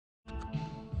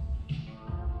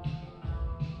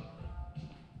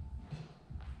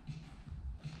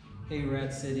Hey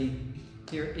Rat City,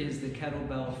 here is the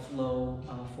kettlebell flow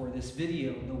for this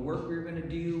video. The work we're going to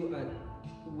do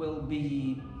will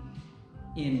be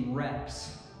in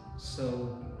reps.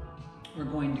 So we're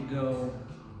going to go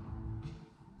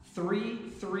 3,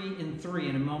 3, and 3.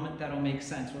 In a moment that'll make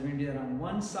sense. We're going to do that on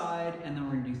one side, and then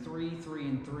we're going to do 3, 3,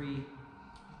 and 3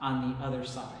 on the other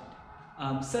side.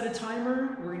 Set a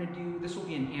timer. We're going to do, this will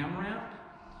be an AMRAP.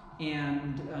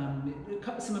 And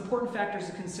some important factors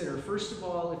to consider. First of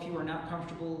all, if you are not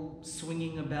comfortable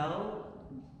swinging a bell,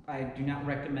 I do not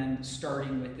recommend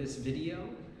starting with this video.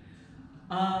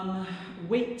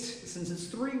 Weight, since it's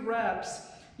 3 reps,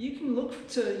 you can look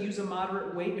to use a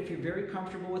moderate weight. If you're very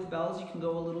comfortable with bells, you can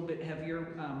go a little bit heavier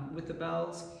with the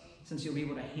bells, since you'll be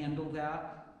able to handle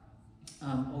that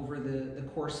over the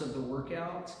course of the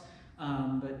workout.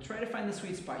 But try to find the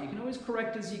sweet spot. You can always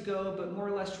correct as you go, but more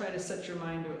or less try to set your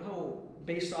mind to,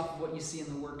 based off of what you see in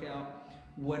the workout,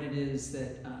 what it is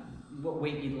that, what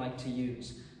weight you'd like to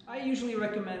use. I usually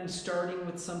recommend starting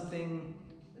with something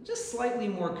just slightly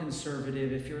more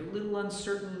conservative if you're a little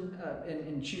uncertain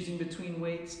in choosing between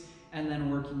weights, and then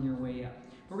working your way up.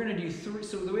 We're going to do 3,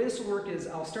 so the way this will work is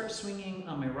I'll start swinging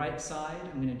on my right side.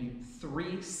 I'm going to do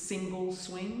 3 single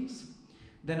swings.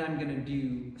 Then I'm going to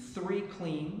do 3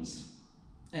 cleans.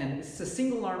 And it's a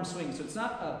single arm swing, so it's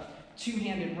not a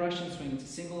two-handed Russian swing, it's a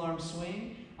single arm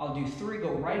swing. I'll do 3,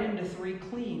 go right into 3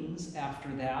 cleans after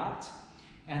that.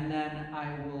 And then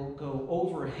I will go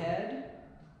overhead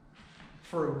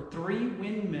for 3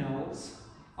 windmills.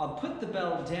 I'll put the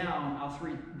bell down, I'll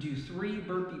do 3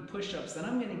 burpee push-ups, then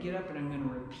I'm going to get up and I'm going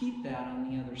to repeat that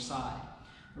on the other side.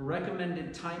 The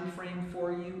recommended time frame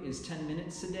for you is 10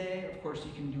 minutes a day. Of course,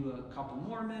 you can do a couple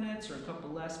more minutes or a couple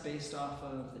less based off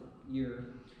of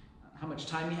how much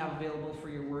time you have available for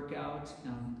your workout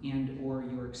and or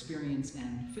your experience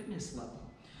and fitness level.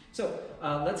 So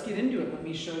let's get into it. Let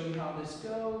me show you how this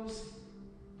goes.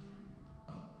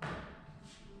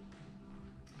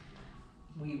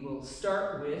 We will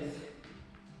start with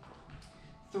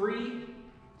 3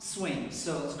 swings.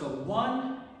 So let's go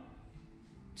 1,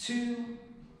 2,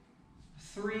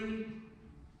 3,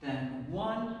 then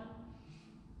 1,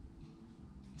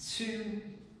 2,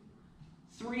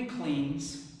 3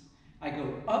 cleans. I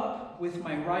go up with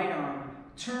my right arm,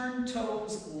 turn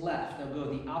toes left. I'll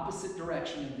go the opposite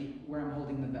direction of where I'm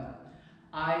holding the bell.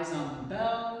 Eyes on the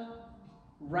bell,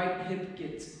 right hip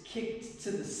gets kicked to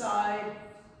the side,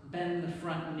 bend the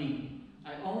front knee.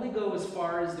 I only go as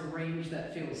far as the range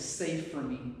that feels safe for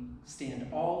me. Stand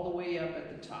all the way up at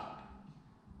the top.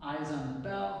 Eyes on the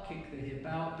bell, kick the hip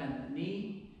out, bend the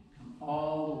knee, come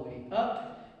all the way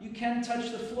up. You can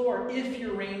touch the floor if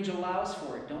your range allows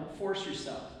for it. Don't force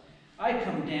yourself. I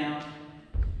come down,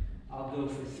 I'll go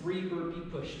for 3 burpee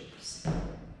push-ups.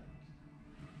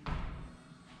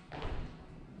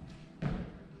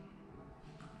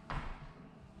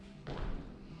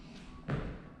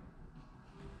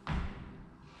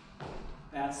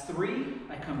 That's 3.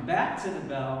 I come back to the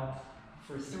bell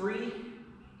for 3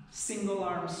 single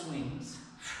arm swings.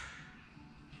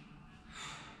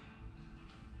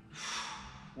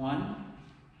 1,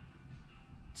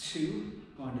 2,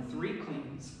 going to 3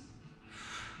 cleans.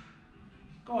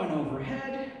 Going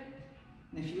overhead,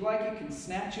 and if you like, you can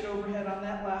snatch it overhead on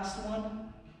that last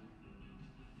one.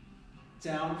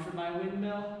 Down for my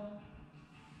windmill,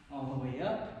 all the way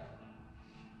up.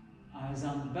 Eyes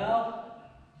on the bell,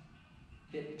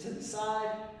 hip to the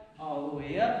side, all the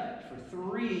way up for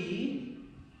 3.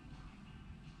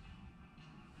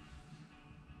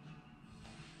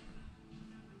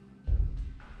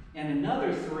 And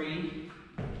another 3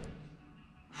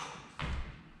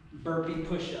 burpee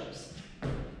push-ups.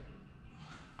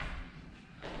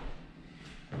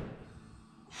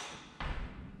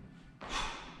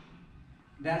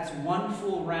 That's 1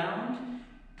 full round.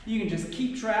 You can just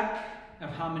keep track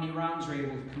of how many rounds you're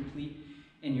able to complete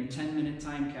in your 10-minute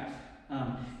time cap.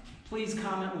 Please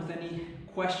comment with any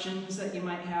questions that you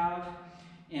might have,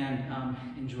 and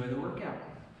enjoy the workout.